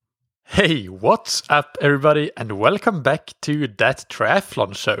Hey, what's up, everybody, and welcome back to That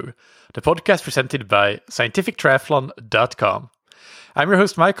Triathlon Show, the podcast presented by scientifictriathlon.com. I'm your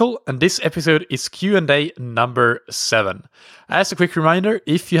host, Michael, and this episode is Q&A number 7. As a quick reminder,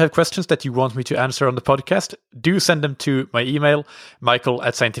 if you have questions that you want me to answer on the podcast, do send them to my email,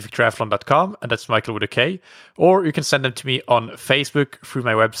 michael@scientifictriathlon.com, and that's Michael with a K, or you can send them to me on Facebook through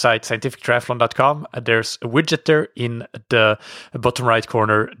my website, scientifictriathlon.com. There's a widget there in the bottom right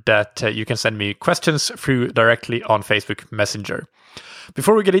corner that you can send me questions through directly on Facebook Messenger.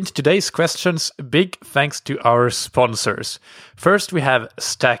 Before we get into today's questions, big thanks to our sponsors. First, we have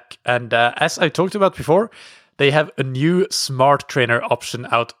Stack, and as I talked about before, they have a new smart trainer option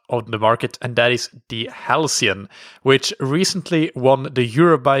out on the market, and that is the Halcyon, which recently won the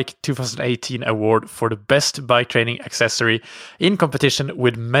Eurobike 2018 award for the best bike training accessory in competition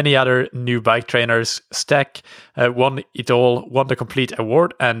with many other new bike trainers. Stack won it all, won the complete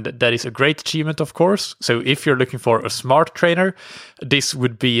award, and that is a great achievement, of course. So if you're looking for a smart trainer, this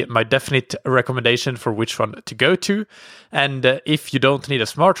would be my definite recommendation for which one to go to. And if you don't need a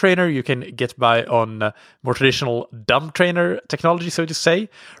smart trainer, you can get by on more traditional dumb trainer technology, so to say.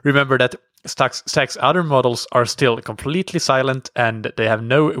 Remember that Stack's other models are still completely silent and they have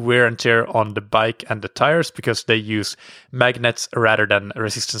no wear and tear on the bike and the tires because they use magnets rather than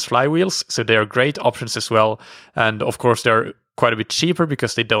resistance flywheels. So they are great options as well. And of course, they're quite a bit cheaper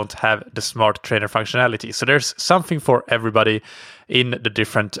because they don't have the smart trainer functionality. So there's something for everybody in the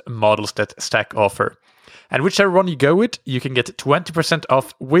different models that Stack offer. And whichever one you go with, you can get 20%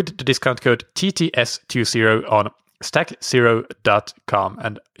 off with the discount code TTS20 on stackzero.com.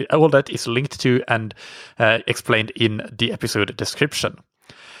 And all that is linked to and explained in the episode description.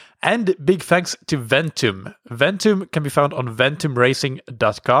 And big thanks to Ventum. Ventum can be found on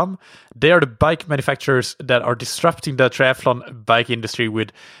ventumracing.com. They are the bike manufacturers that are disrupting the triathlon bike industry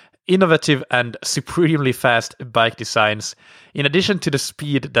with innovative and supremely fast bike designs. In addition to the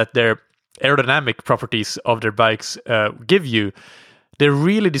speed that their aerodynamic properties of their bikes give you, they're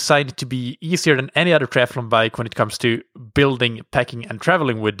really designed to be easier than any other triathlon bike when it comes to building, packing, and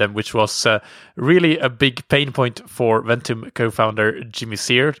traveling with them, which was really a big pain point for Ventum co-founder Jimmy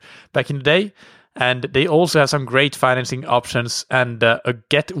Sear back in the day. And they also have some great financing options and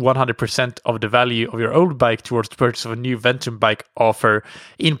get 100% of the value of your old bike towards the purchase of a new Ventum bike offer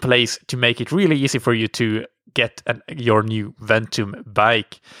in place to make it really easy for you to get your new Ventum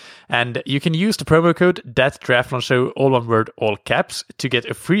bike. And you can use the promo code THATTRIATHLONSHOW, all one word, all caps, to get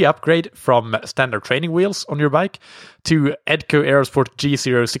a free upgrade from standard training wheels on your bike to Edco Aerosport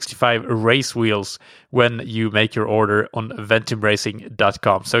G065 race wheels when you make your order on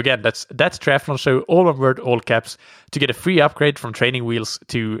ventumracing.com. So again, that's THATTRIATHLONSHOW, all one word, all caps, to get a free upgrade from training wheels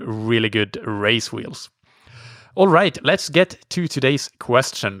to really good race wheels. All right, let's get to today's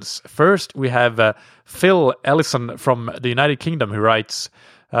questions. First, we have Phil Ellison from the United Kingdom who writes,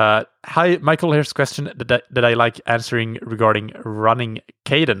 hi, Michael, here's a question that I like answering regarding running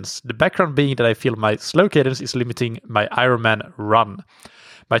cadence. The background being that I feel my slow cadence is limiting my Ironman run.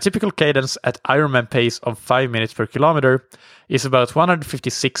 My typical cadence at Ironman pace of 5 minutes per kilometer is about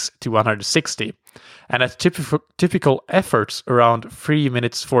 156 to 160. And at typical efforts around 3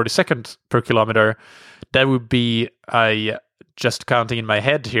 minutes 40 seconds per kilometer, that would be, just counting in my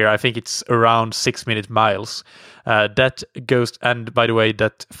head here, I think it's around 6 minute miles. That goes, and by the way,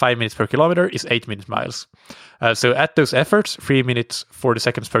 that 5 minutes per kilometer is 8 minute miles. So at those efforts, 3 minutes 40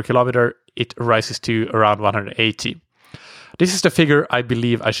 seconds per kilometer, it rises to around 180. This is the figure I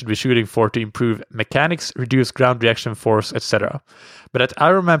believe I should be shooting for to improve mechanics, reduce ground reaction force, etc. But at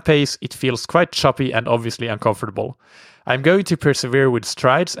Ironman pace, it feels quite choppy and obviously uncomfortable. I'm going to persevere with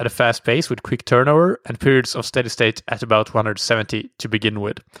strides at a fast pace with quick turnover and periods of steady state at about 170 to begin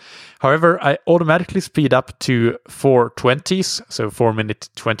with. However, I automatically speed up to 4:20s, so 4 minute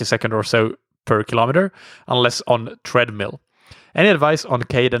 20 second or so per kilometer, unless on treadmill. Any advice on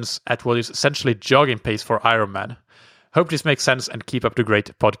cadence at what is essentially jogging pace for Ironman? Hope this makes sense and keep up the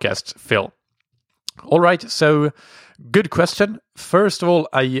great podcast, Phil. All right, so good question. First of all,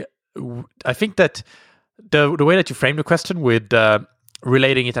 I think that the way that you frame the question with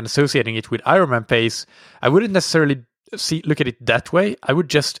relating it and associating it with Ironman pace, I wouldn't necessarily look at it that way. I would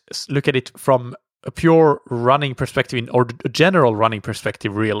just look at it from a pure running perspective or a general running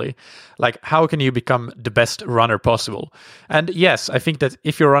perspective, really. Like, how can you become the best runner possible? And yes, I think that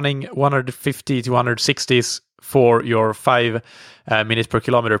if you're running 150 to 160s for your 5 minutes per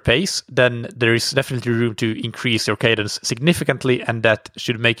kilometer pace, then there is definitely room to increase your cadence significantly, and that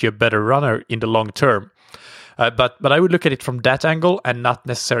should make you a better runner in the long term. But I would look at it from that angle and not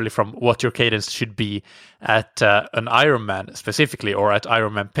necessarily from what your cadence should be at an Ironman specifically, or at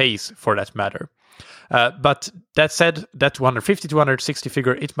Ironman pace for that matter. But that said, that 150 to 160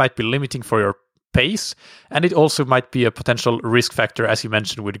 figure, it might be limiting for your pace, and it also might be a potential risk factor, as you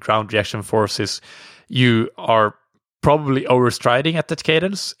mentioned, with ground reaction forces. You are probably overstriding at that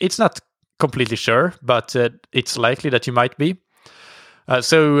cadence. It's not completely sure, but it's likely that you might be.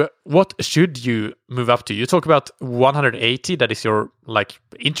 So what should you move up to? You talk about 180, that is your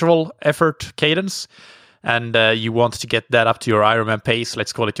interval effort cadence, and you want to get that up to your Ironman pace,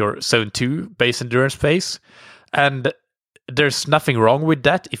 let's call it your Zone 2 base endurance pace. And there's nothing wrong with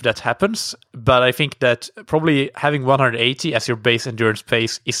that if that happens, but I think that probably having 180 as your base endurance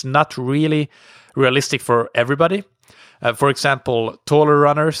pace is not really realistic for everybody. For example, taller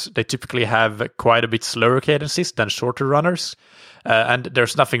runners, they typically have quite a bit slower cadences than shorter runners, and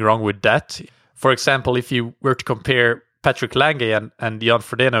there's nothing wrong with that. For example, if you were to compare Patrick Lange and Jan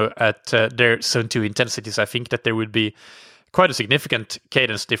Frodeno at their Zone 2 intensities, I think that there would be quite a significant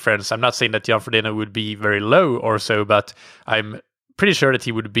cadence difference. I'm not saying that Jan Frodeno would be very low or so, but I'm pretty sure that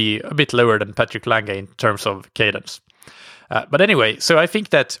he would be a bit lower than Patrick Lange in terms of cadence. But anyway, so I think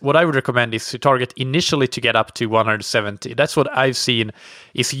that what I would recommend is to target initially to get up to 170. That's what I've seen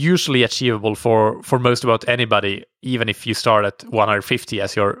is usually achievable for most about anybody, even if you start at 150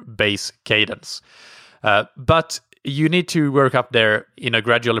 as your base cadence. But you need to work up there in a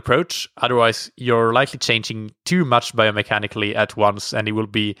gradual approach. Otherwise, you're likely changing too much biomechanically at once, and it will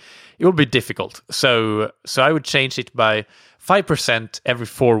be difficult. So I would change it by 5% every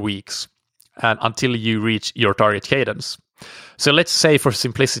 4 weeks, and until you reach your target cadence. So let's say, for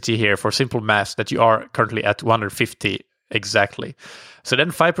simplicity here, for simple math, that you are currently at 150 exactly. So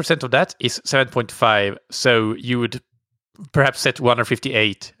then 5% of that is 7.5. So you would perhaps set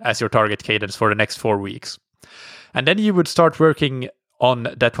 158 as your target cadence for the next 4 weeks. And then you would start working on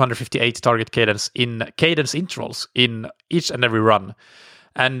that 158 target cadence in cadence intervals in each and every run.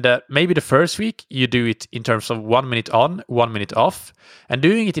 And maybe the first week you do it in terms of 1 minute on, 1 minute off. And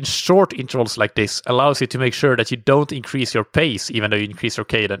doing it in short intervals like this allows you to make sure that you don't increase your pace, even though you increase your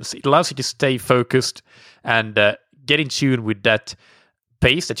cadence. It allows you to stay focused and get in tune with that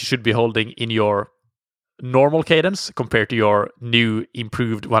pace that you should be holding in your normal cadence compared to your new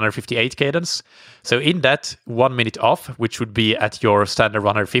improved 158 cadence. So in that 1 minute off, which would be at your standard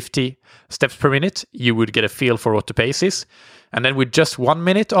 150 steps per minute, you would get a feel for what the pace is. And then with just 1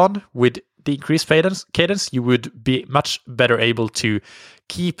 minute on, with the increased cadence, you would be much better able to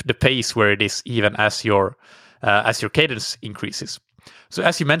keep the pace where it is, even as your cadence increases. So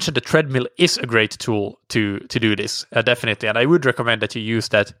as you mentioned, the treadmill is a great tool to do this, definitely. And I would recommend that you use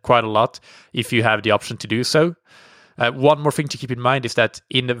that quite a lot if you have the option to do so. One more thing to keep in mind is that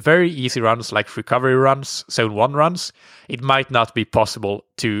in the very easy runs, like recovery runs, Zone 1 runs, it might not be possible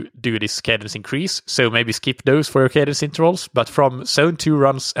to do this cadence increase. So maybe skip those for your cadence intervals. But from Zone 2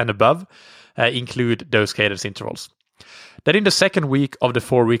 runs and above, include those cadence intervals. Then in the second week of the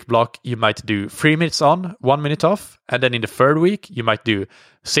 4-week block, you might do 3 minutes on, 1 minute off. And then in the third week, you might do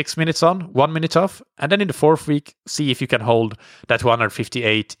 6 minutes on, 1 minute off. And then in the fourth week, see if you can hold that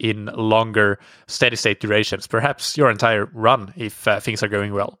 158 in longer steady state durations, perhaps your entire run if things are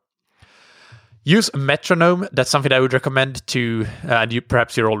going well. Use a metronome. That's something I would recommend to, and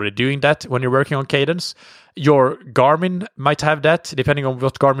perhaps you're already doing that when you're working on cadence. Your Garmin might have that, depending on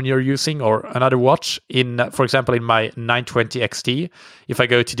what Garmin you're using, or another watch. For example, in my 920 XT, if I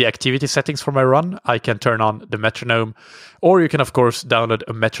go to the activity settings for my run, I can turn on the metronome. Or you can, of course, download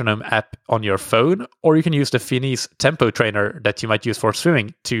a metronome app on your phone, or you can use the Finis tempo trainer that you might use for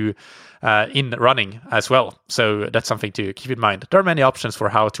swimming in running as well. So that's something to keep in mind. There are many options for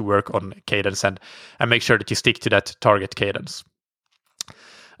how to work on cadence and make sure that you stick to that target cadence.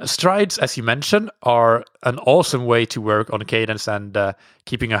 Strides, as you mentioned, are an awesome way to work on cadence and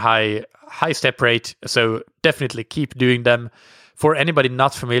keeping a high step rate. So definitely keep doing them. For anybody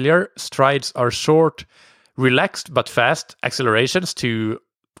not familiar, strides are short, relaxed but fast accelerations to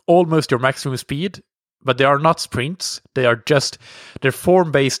almost your maximum speed. But they are not sprints. They're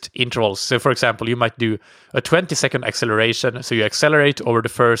form-based intervals. So for example, you might do a 20-second acceleration. So you accelerate over the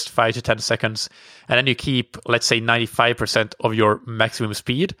first 5 to 10 seconds, and then you keep, let's say, 95% of your maximum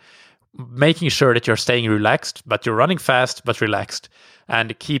speed, making sure that you're staying relaxed, but you're running fast, but relaxed,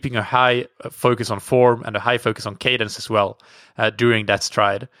 and keeping a high focus on form and a high focus on cadence as well during that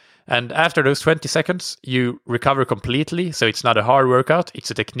stride. And after those 20 seconds, you recover completely. So it's not a hard workout.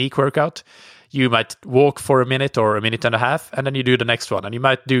 It's a technique workout. You might walk for a minute or a minute and a half, and then you do the next one. And you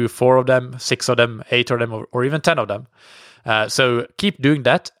might do 4 of them, 6 of them, 8 of them, or even 10 of them. So keep doing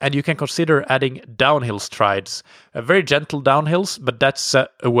that, and you can consider adding downhill strides, very gentle downhills, but that's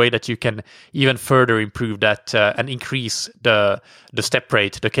a way that you can even further improve that and increase the step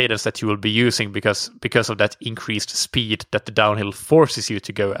rate, the cadence that you will be using because of that increased speed that the downhill forces you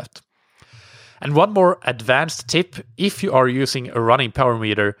to go at. And one more advanced tip, if you are using a running power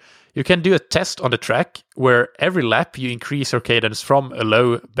meter, you can do a test on the track where every lap you increase your cadence from a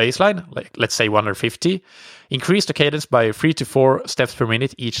low baseline, like let's say 150, increase the cadence by 3 to 4 steps per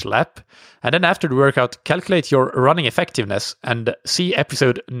minute each lap, and then after the workout, calculate your running effectiveness and see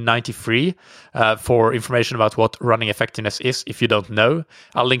episode 93 for information about what running effectiveness is if you don't know.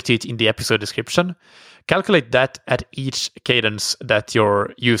 I'll link to it in the episode description. Calculate that at each cadence that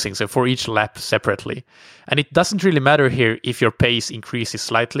you're using, so for each lap separately. And it doesn't really matter here if your pace increases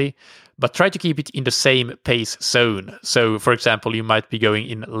slightly, but try to keep it in the same pace zone. So, for example, you might be going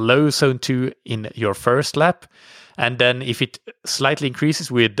in low zone 2 in your first lap, and then if it slightly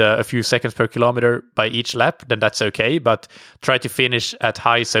increases with a few seconds per kilometer by each lap, then that's okay, but try to finish at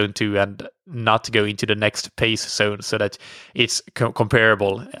high zone 2 and not go into the next pace zone so that it's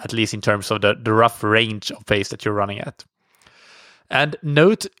comparable, at least in terms of the rough range of pace that you're running at. And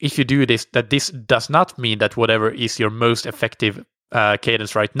note, if you do this, that this does not mean that whatever is your most effective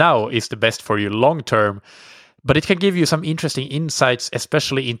cadence right now is the best for you long term, but it can give you some interesting insights,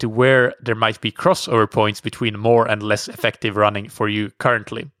 especially into where there might be crossover points between more and less effective running for you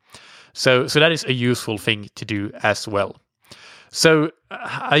currently. So that is a useful thing to do as well. So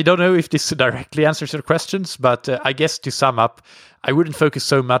I don't know if this directly answers your questions, but I guess to sum up, I wouldn't focus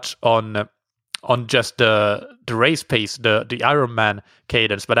so much on just the race pace, the Ironman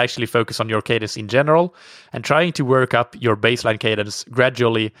cadence, but actually focus on your cadence in general and trying to work up your baseline cadence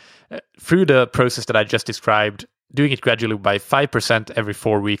gradually through the process that I just described, doing it gradually by 5% every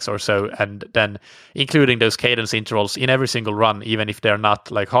 4 weeks or so, and then including those cadence intervals in every single run, even if they're not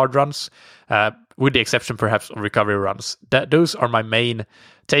like hard runs, with the exception perhaps of recovery runs. Those are my main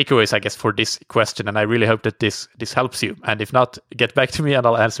takeaways, I guess, for this question, and I really hope that this helps you. And if not, get back to me and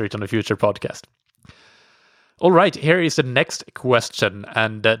I'll answer it on a future podcast. All right, here is the next question,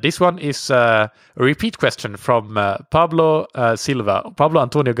 and this one is a repeat question from Pablo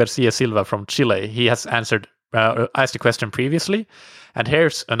Antonio Garcia Silva from Chile. He has asked the question previously, and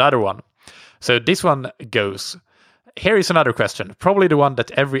here's another one. So this one goes: here is another question, probably the one that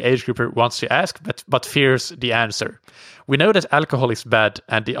every age grouper wants to ask, but fears the answer. We know that alcohol is bad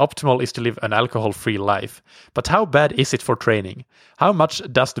and the optimal is to live an alcohol-free life. But how bad is it for training? How much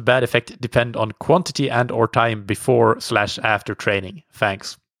does the bad effect depend on quantity and or time before/after training?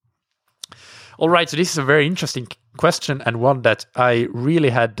 Thanks. All right, so this is a very interesting question and one that I really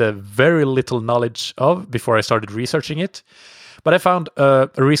had very little knowledge of before I started researching it. But I found a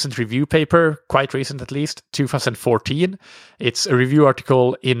recent review paper, quite recent at least, 2014. It's a review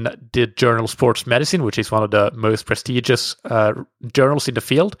article in the journal Sports Medicine, which is one of the most prestigious journals in the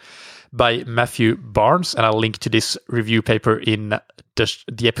field, by Matthew Barnes. And I'll link to this review paper in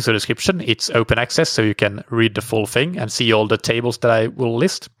the episode description. It's open access, so you can read the full thing and see all the tables that I will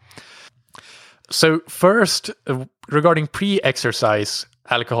list. So first, regarding pre-exercise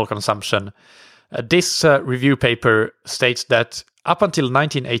alcohol consumption, this review paper states that up until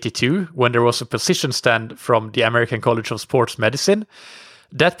 1982, when there was a position stand from the American College of Sports Medicine,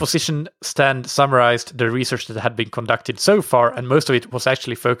 that position stand summarized the research that had been conducted so far, and most of it was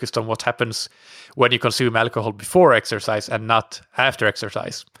actually focused on what happens when you consume alcohol before exercise and not after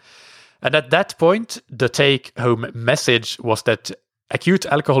exercise. And at that point, the take-home message was that acute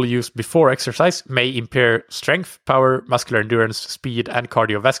alcohol use before exercise may impair strength, power, muscular endurance, speed, and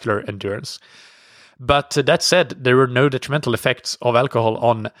cardiovascular endurance. But that said, there were no detrimental effects of alcohol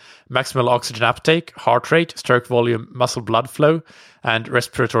on maximal oxygen uptake, heart rate, stroke volume, muscle blood flow, and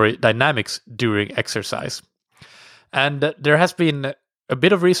respiratory dynamics during exercise. And there has been a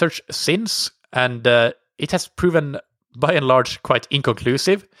bit of research since, and it has proven by and large quite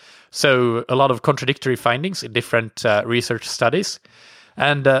inconclusive. So a lot of contradictory findings in different research studies.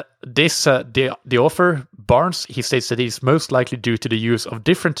 And the author, Barnes, he states that it is most likely due to the use of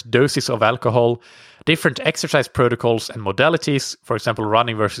different doses of alcohol, different exercise protocols and modalities, for example,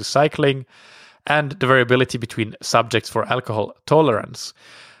 running versus cycling, and the variability between subjects for alcohol tolerance.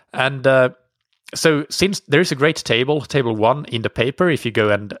 And so since there is a great table 1 in the paper, if you go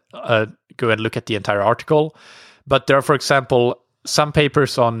and look at the entire article, but there are, for example, some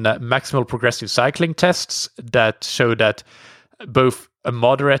papers on maximal progressive cycling tests that show that both a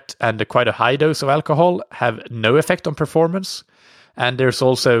moderate and quite a high dose of alcohol have no effect on performance. And there's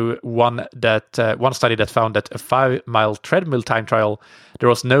also one study that found that a 5-mile treadmill time trial, there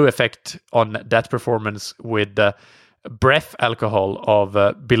was no effect on that performance with breath alcohol of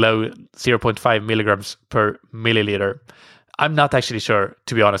below 0.5 milligrams per milliliter. I'm not actually sure,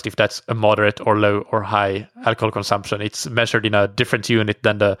 to be honest, if that's a moderate or low or high alcohol consumption. It's measured in a different unit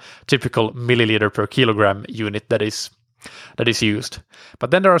than the typical milliliter per kilogram unit that is used.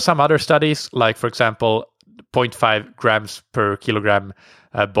 But then there are some other studies, like, for example, 0.5 grams per kilogram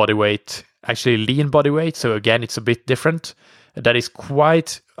body weight, actually lean body weight. So again, it's a bit different. That is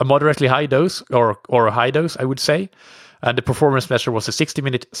quite a moderately high dose, or a high dose, I would say. And the performance measure was a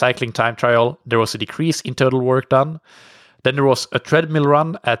 60-minute cycling time trial. There was a decrease in total work done. Then there was a treadmill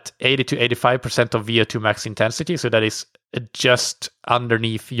run at 80 to 85% of VO2 max intensity. So that is just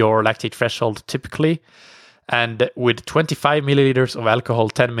underneath your lactate threshold typically. And with 25 milliliters of alcohol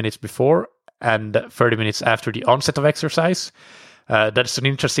 10 minutes before and 30 minutes after the onset of exercise. That's an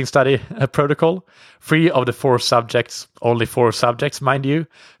interesting study protocol. 3 of the 4 subjects, only 4 subjects, mind you,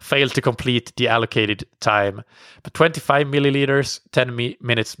 failed to complete the allocated time. But 25 milliliters 10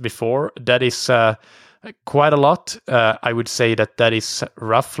 minutes before, that is quite a lot. I would say that is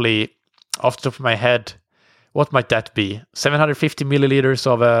roughly, off the top of my head, what might that be? 750 milliliters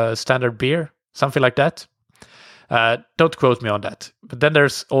of a standard beer? Something like that. Don't quote me on that. But then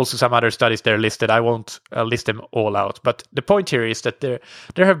there's also some other studies there listed. I won't list them all out. But the point here is that there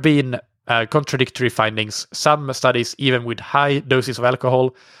have been contradictory findings. Some studies, even with high doses of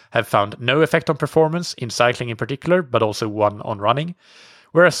alcohol, have found no effect on performance, in cycling in particular, but also one on running.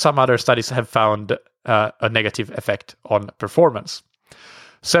 Whereas some other studies have found a negative effect on performance.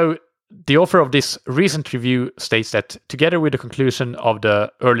 So the author of this recent review states that together with the conclusion of the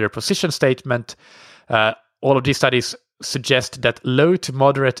earlier position statement, all of these studies suggest that low to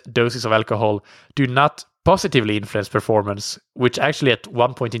moderate doses of alcohol do not positively influence performance, which actually at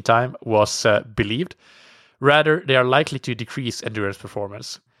one point in time was believed. Rather, they are likely to decrease endurance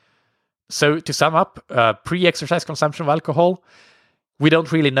performance. So to sum up, pre-exercise consumption of alcohol, we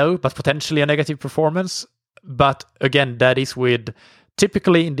don't really know, but potentially a negative performance. But again, that is with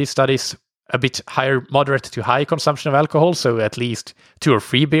typically in these studies a bit higher, moderate to high consumption of alcohol, so at least 2 or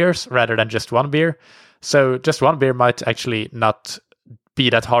 3 beers rather than just 1 beer. So just 1 beer might actually not be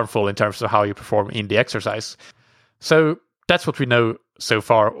that harmful in terms of how you perform in the exercise. So that's what we know so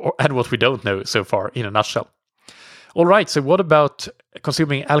far, and what we don't know so far in a nutshell. All right, so what about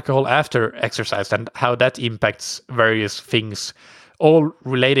consuming alcohol after exercise and how that impacts various things, all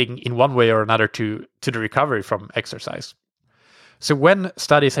relating in one way or another to the recovery from exercise? So when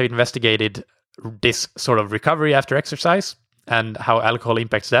studies have investigated this sort of recovery after exercise and how alcohol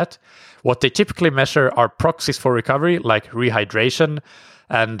impacts that, what they typically measure are proxies for recovery, like rehydration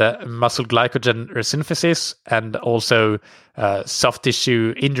and muscle glycogen resynthesis, and also soft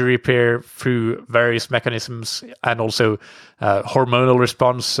tissue injury repair through various mechanisms, and also hormonal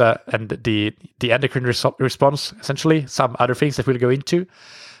response and the endocrine response, essentially, some other things that we'll go into.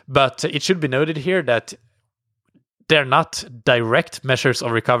 But it should be noted here that they're not direct measures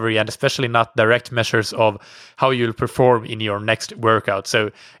of recovery, and especially not direct measures of how you'll perform in your next workout.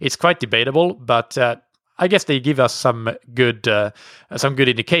 So it's quite debatable, but I guess they give us some good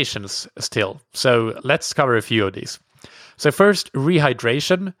indications still. So let's cover a few of these. So first,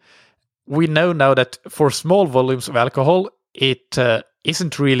 rehydration. We know now that for small volumes of alcohol, it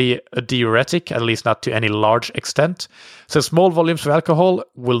isn't really a diuretic, at least not to any large extent. So small volumes of alcohol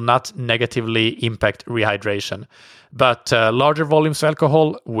will not negatively impact rehydration, but larger volumes of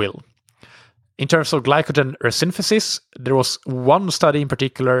alcohol will. In terms of glycogen resynthesis, there was one study in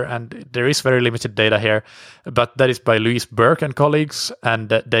particular, and there is very limited data here, but that is by Louise Burke and colleagues, and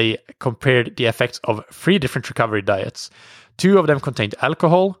they compared the effects of 3 different recovery diets. 2 of them contained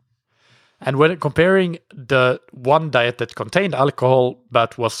alcohol, and when comparing the one diet that contained alcohol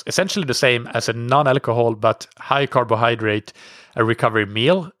but was essentially the same as a non-alcohol but high carbohydrate recovery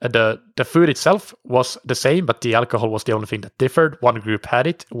meal, the food itself was the same, but the alcohol was the only thing that differed. One group had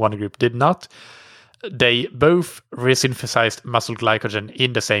it, one group did not. They both resynthesized muscle glycogen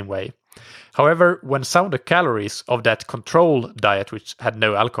in the same way. However, when some of the calories of that control diet, which had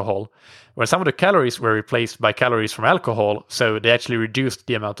no alcohol, when some of the calories were replaced by calories from alcohol, so they actually reduced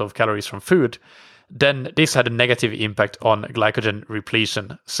the amount of calories from food, then this had a negative impact on glycogen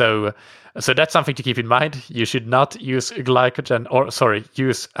repletion. So that's something to keep in mind. You should not use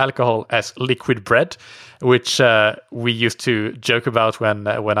use alcohol as liquid bread, which we used to joke about when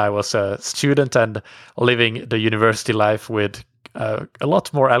I was a student and living the university life with a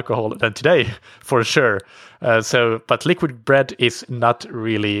lot more alcohol than today, for sure. But liquid bread is not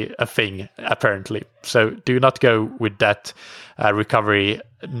really a thing, apparently. So do not go with that recovery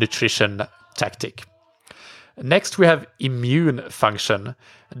nutrition tactic. Next, we have immune function.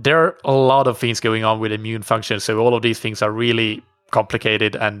 There are a lot of things going on with immune function, so all of these things are really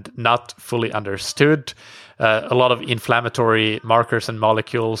complicated and not fully understood. A lot of inflammatory markers and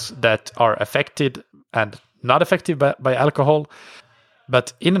molecules that are affected and not affected by alcohol.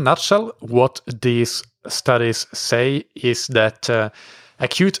 But in a nutshell, what these studies say is that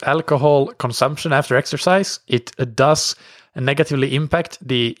acute alcohol consumption after exercise, it does negatively impact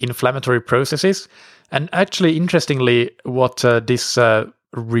the inflammatory processes. And actually, interestingly, what this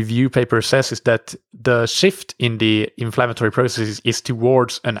review paper says is that the shift in the inflammatory processes is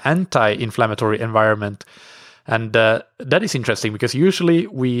towards an anti-inflammatory environment. And that is interesting because usually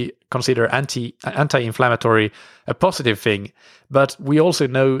we consider anti-inflammatory a positive thing. But we also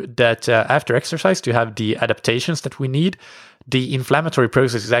know that after exercise, to have the adaptations that we need, the inflammatory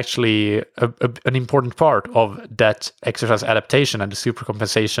process is actually an important part of that exercise adaptation and the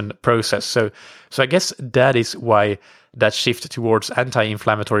supercompensation process. So I guess that is why that shift towards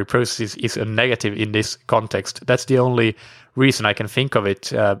anti-inflammatory processes is a negative in this context. That's the only reason I can think of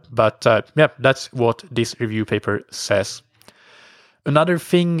it. But that's what this review paper says. Another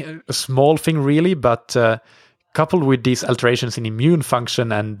thing, a small thing really, but coupled with these alterations in immune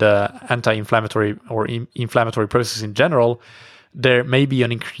function and anti-inflammatory or inflammatory processes in general, there may be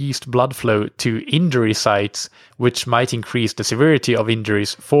an increased blood flow to injury sites, which might increase the severity of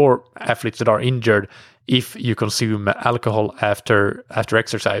injuries for athletes that are injured if you consume alcohol after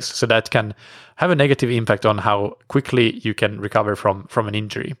exercise. So that can have a negative impact on how quickly you can recover from an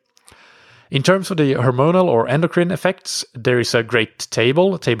injury. In terms of the hormonal or endocrine effects, there is a great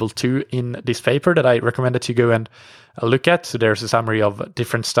table 2 in this paper that I recommend that you go and look at. So there's a summary of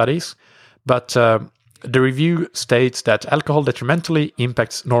different studies. But the review states that alcohol detrimentally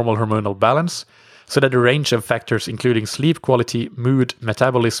impacts normal hormonal balance, so that a range of factors including sleep quality, mood,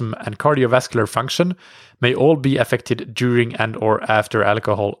 metabolism, and cardiovascular function may all be affected during and or after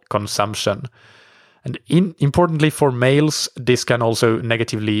alcohol consumption. And importantly for males, this can also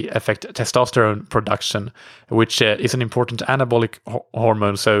negatively affect testosterone production, which is an important anabolic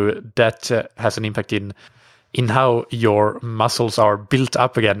hormone. So that has an impact in how your muscles are built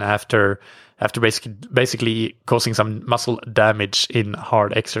up again after basically causing some muscle damage in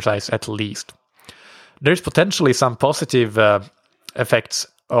hard exercise at least. There's potentially some positive effects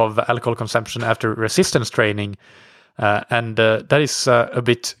of alcohol consumption after resistance training, and that is a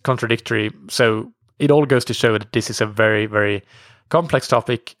bit contradictory. So it all goes to show that this is a very, very complex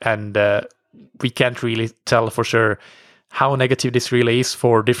topic, and we can't really tell for sure how negative this really is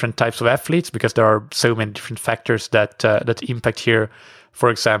for different types of athletes, because there are so many different factors that impact here. For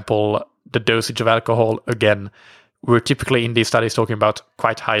example, the dosage of alcohol. Again, we're typically in these studies talking about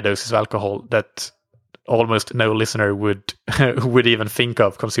quite high doses of alcohol that almost no listener would even think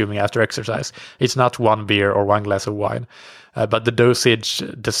of consuming after exercise. It's not one beer or one glass of wine, but the dosage,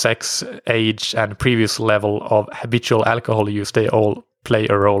 the sex, age, and previous level of habitual alcohol use, they all play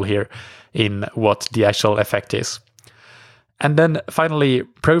a role here in what the actual effect is. And then finally,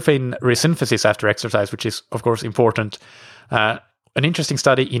 profane resynthesis after exercise, which is of course important. An interesting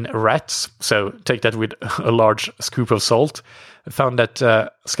study in rats, so take that with a large scoop of salt, found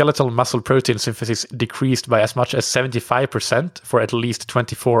that skeletal muscle protein synthesis decreased by as much as 75% for at least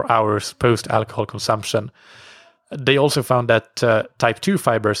 24 hours post-alcohol consumption. They also found that type 2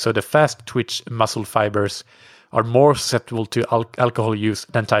 fibers, so the fast twitch muscle fibers, are more susceptible to alcohol use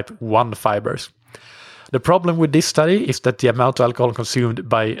than type 1 fibers. The problem with this study is that the amount of alcohol consumed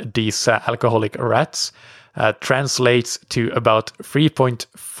by these alcoholic rats translates to about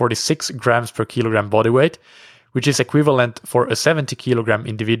 3.46 grams per kilogram body weight, which is equivalent for a 70 kilogram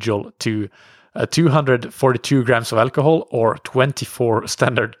individual to 242 grams of alcohol or 24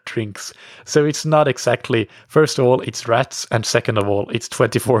 standard drinks. So it's not exactly, first of all, it's rats, and second of all, it's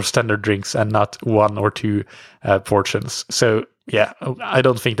 24 standard drinks and not 1 or 2 portions. So yeah, I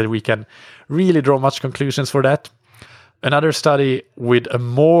don't think that we can really draw much conclusions for that. Another study with a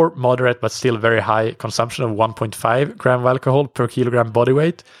more moderate but still very high consumption of 1.5 gram of alcohol per kilogram body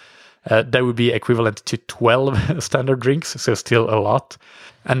weight, that would be equivalent to 12 standard drinks, so still a lot.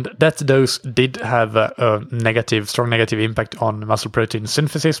 And that dose did have a strong negative impact on muscle protein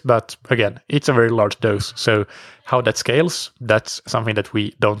synthesis, but again, it's a very large dose. So how that scales, that's something that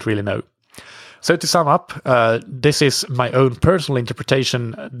we don't really know. So to sum up, this is my own personal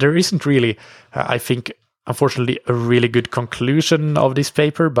interpretation. There isn't really, I think, unfortunately, a really good conclusion of this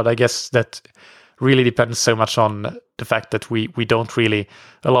paper, but I guess that really depends so much on the fact that we don't really,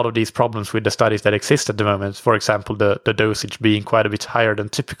 a lot of these problems with the studies that exist at the moment, for example, the dosage being quite a bit higher than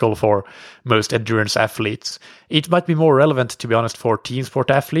typical for most endurance athletes. It might be more relevant, to be honest, for team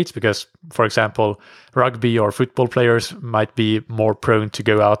sport athletes because, for example, rugby or football players might be more prone to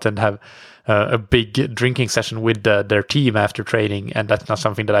go out and have a big drinking session with their team after training, and that's not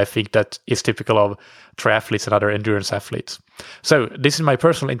something that I think that is typical of triathletes and other endurance athletes. So this is my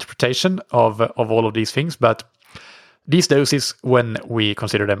personal interpretation of all of these things, but these doses, when we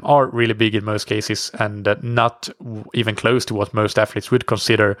consider them, are really big in most cases and not even close to what most athletes would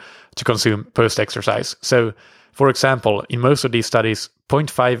consider to consume post-exercise. So, for example, in most of these studies,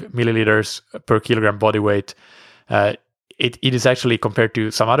 0.5 milliliters per kilogram body weight, it is actually, compared to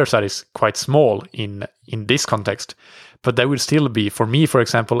some other studies, quite small in this context. But that would still be, for me, for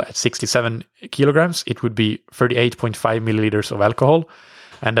example, at 67 kilograms, it would be 38.5 milliliters of alcohol.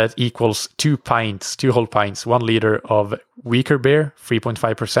 And that equals 2 whole pints, 1 liter of weaker beer,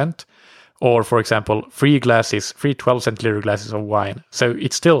 3.5%, or, for example, 3 12 centiliter glasses of wine. So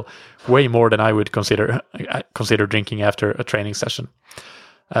it's still way more than I would consider drinking after a training session.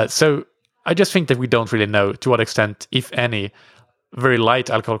 So I just think that we don't really know to what extent, if any, very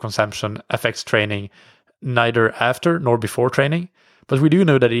light alcohol consumption affects training, neither after nor before training. But we do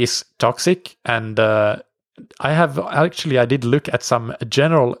know that it is toxic, and I did look at some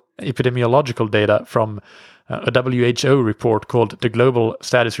general epidemiological data from a WHO report called the Global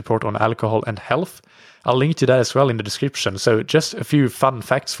Status Report on Alcohol and Health. I'll link to that as well in the description. So just a few fun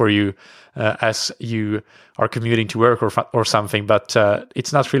facts for you as you are commuting to work or something, but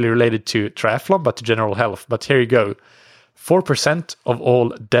it's not really related to triathlon, but to general health. But here you go. 4% of all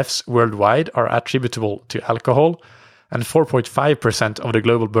deaths worldwide are attributable to alcohol, and 4.5% of the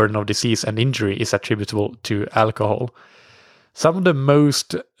global burden of disease and injury is attributable to alcohol. Some of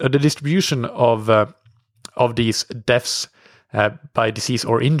the distribution of these deaths by disease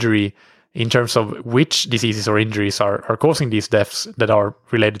or injury, in terms of which diseases or injuries are causing these deaths that are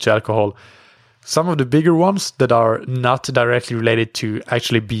related to alcohol, some of the bigger ones that are not directly related to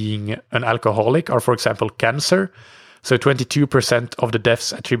actually being an alcoholic are, for example, cancer. So 22% of the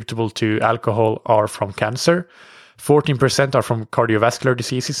deaths attributable to alcohol are from cancer. 14% are from cardiovascular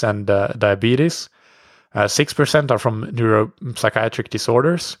diseases and diabetes. 6% are from neuropsychiatric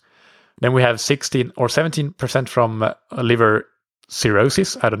disorders. Then we have 16 or 17% from liver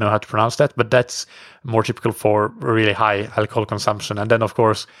cirrhosis. I don't know how to pronounce that, but that's more typical for really high alcohol consumption. And then, of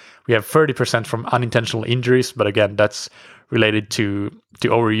course, we have 30% from unintentional injuries, but again, that's related to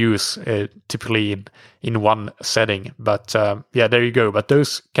overuse, typically in one setting. But yeah, there you go. But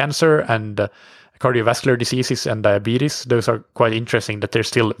those cancer and cardiovascular diseases and diabetes, those are quite interesting that they're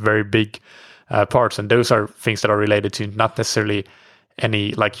still very big parts. And those are things that are related to not necessarily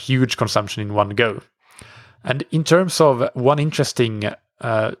any like huge consumption in one go. And in terms of one interesting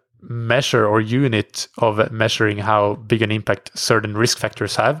measure or unit of measuring how big an impact certain risk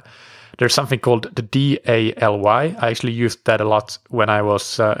factors have, there's something called the DALY. I actually used that a lot when I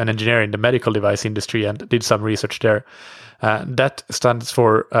was an engineer in the medical device industry and did some research there. That stands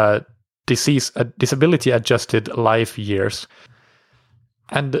for disability adjusted life years.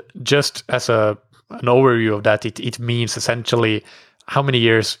 And just as an overview of that, it means essentially how many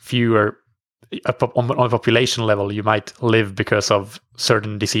years fewer on a population level you might live because of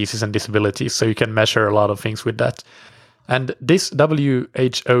certain diseases and disabilities. So you can measure a lot of things with that. And this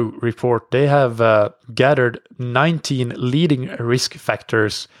WHO report, they have gathered 19 leading risk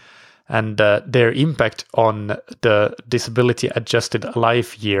factors and their impact on the disability adjusted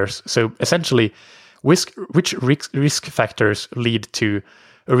life years. So essentially, which risk factors lead to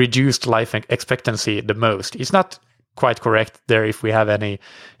a reduced life expectancy the most? It's not quite correct there if we have any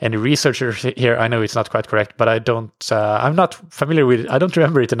researchers here. I know it's not quite correct, but I'm not familiar with it. I don't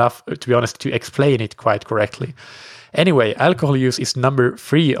remember it enough, to be honest, to explain it quite correctly. Anyway, alcohol use is number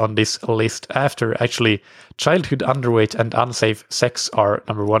 3 on this list, after actually childhood underweight and unsafe sex are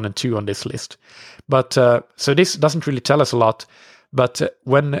number 1 and 2 on this list. But so this doesn't really tell us a lot. But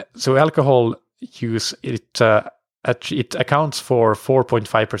alcohol use, it accounts for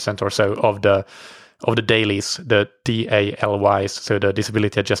 4.5% or so of the dailies, the DALYs, so the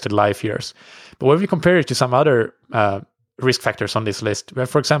disability adjusted life years. But when we compare it to some other risk factors on this list, where,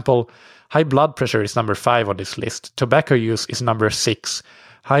 for example, high blood pressure is number 5 on this list, tobacco use is number 6,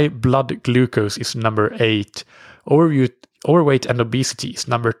 high blood glucose is number 8, overweight and obesity is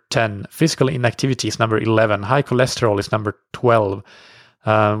number 10, physical inactivity is number 11, high cholesterol is number 12.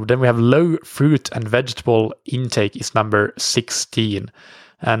 Then we have low fruit and vegetable intake is number 16.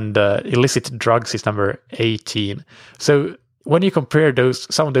 And illicit drugs is number 18. So when you compare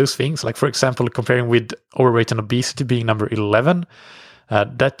some of those things, like for example, comparing with overweight and obesity being number 11,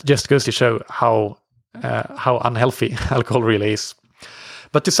 that just goes to show how unhealthy alcohol really is.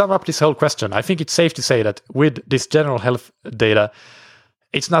 But to sum up this whole question, I think it's safe to say that with this general health data,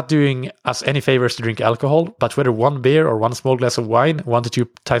 it's not doing us any favors to drink alcohol, but whether one beer or one small glass of wine 1 to 2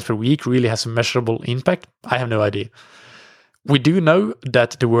 times per week really has a measurable impact, I have no idea. We do know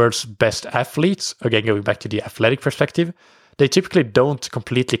that the world's best athletes, again going back to the athletic perspective, they typically don't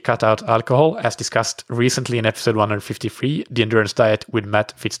completely cut out alcohol, as discussed recently in episode 153, The Endurance Diet with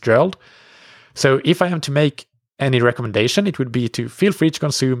Matt Fitzgerald. So if I am to make any recommendation, it would be to feel free to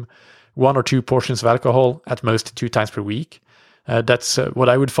consume 1 or 2 portions of alcohol at most 2 times per week. That's what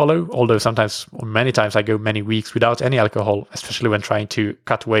I would follow, although sometimes or many times I go many weeks without any alcohol, especially when trying to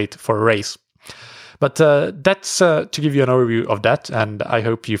cut weight for a race. But that's to give you an overview of that, and I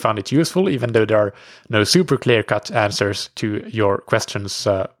hope you found it useful, even though there are no super clear-cut answers to your questions,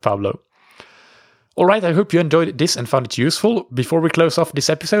 Pablo. All right, I hope you enjoyed this and found it useful. Before we close off this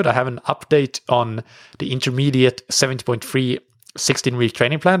episode, I have an update on the intermediate 70.3 16-week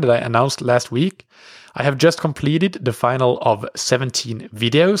training plan that I announced last week. I have just completed the final of 17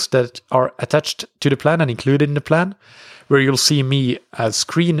 videos that are attached to the plan and included in the plan, where you'll see me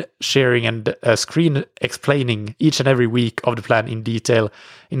screen sharing and screen explaining each and every week of the plan in detail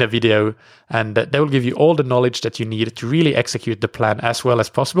in a video. And that will give you all the knowledge that you need to really execute the plan as well as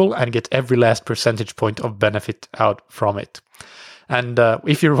possible and get every last percentage point of benefit out from it. And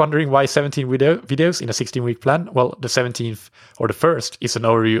if you're wondering why 17 videos in a 16-week plan, well, the 17th or the first is an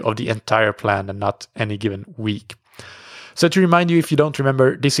overview of the entire plan and not any given week. So to remind you, if you don't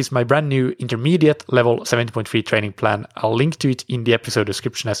remember, this is my brand new intermediate level 70.3 training plan. I'll link to it in the episode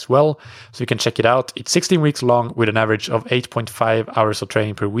description as well, so you can check it out. It's 16 weeks long with an average of 8.5 hours of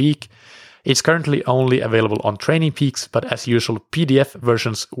training per week. It's currently only available on Training Peaks, but as usual, PDF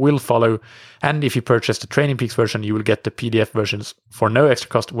versions will follow. And if you purchase the Training Peaks version, you will get the PDF versions for no extra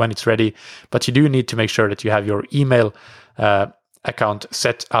cost when it's ready. But you do need to make sure that you have your email account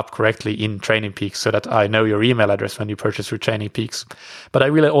set up correctly in Training Peaks so that I know your email address when you purchase through Training Peaks. But I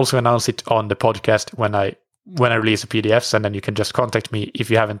will also announce it on the podcast when I release the PDFs, and then you can just contact me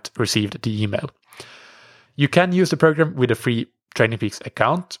if you haven't received the email. You can use the program with a free Training Peaks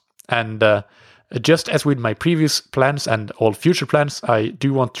account, and just as with my previous plans and all future plans, I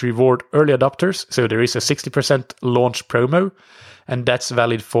do want to reward early adopters. So there is a 60% launch promo, and that's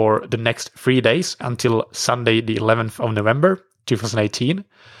valid for the next 3 days until Sunday, the 11th of November, 2018.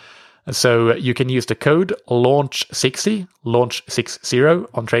 So you can use the code LAUNCH60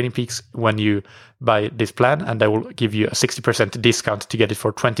 on Training Peaks when you buy this plan, and they will give you a 60% discount to get it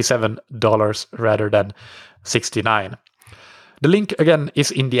for $27 rather than $69. The link again is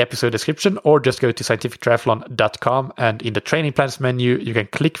in the episode description, or just go to scientifictriathlon.com, and in the training plans menu you can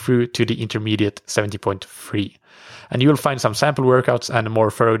click through to the intermediate 70.3, and you will find some sample workouts and a more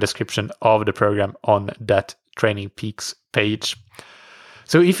thorough description of the program on that Training Peaks page.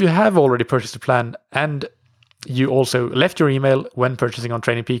 So if you have already purchased a plan and you also left your email when purchasing on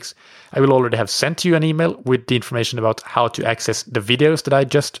Training Peaks, I will already have sent you an email with the information about how to access the videos that I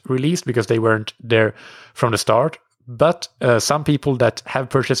just released, because they weren't there from the start. But some people that have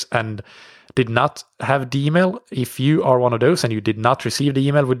purchased and did not have the email, if you are one of those and you did not receive the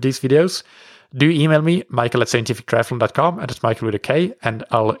email with these videos, do email me, michael@scientifictriathlon.com, and it's Michael with a K, and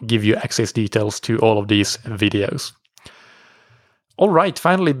I'll give you access details to all of these videos. All right,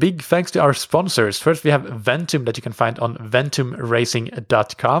 finally, big thanks to our sponsors. First, we have Ventum that you can find on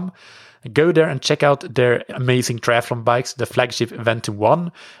ventumracing.com. Go there and check out their amazing triathlon bikes, the flagship Ventum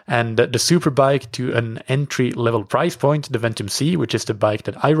 1, and the super bike to an entry-level price point, the Ventum C, which is the bike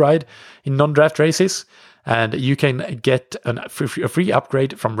that I ride in non-draft races. And you can get a free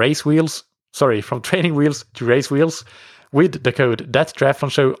upgrade from training wheels to race wheels with the code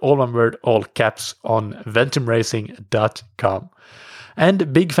THATTRIATHLONSHOW, all one word, all caps, on ventumracing.com.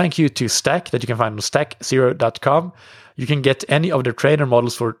 And big thank you to Stack that you can find on stackzero.com. You can get any of their trainer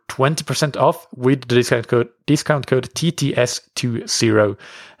models for 20% off with the discount code TTS20,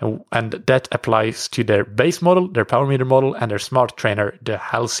 and that applies to their base model, their power meter model, and their smart trainer, the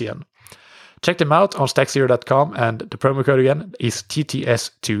Halcyon. Check them out on stackzero.com, and the promo code again is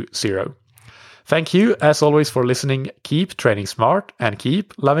TTS20. Thank you, as always, for listening. Keep training smart and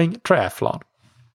keep loving triathlon.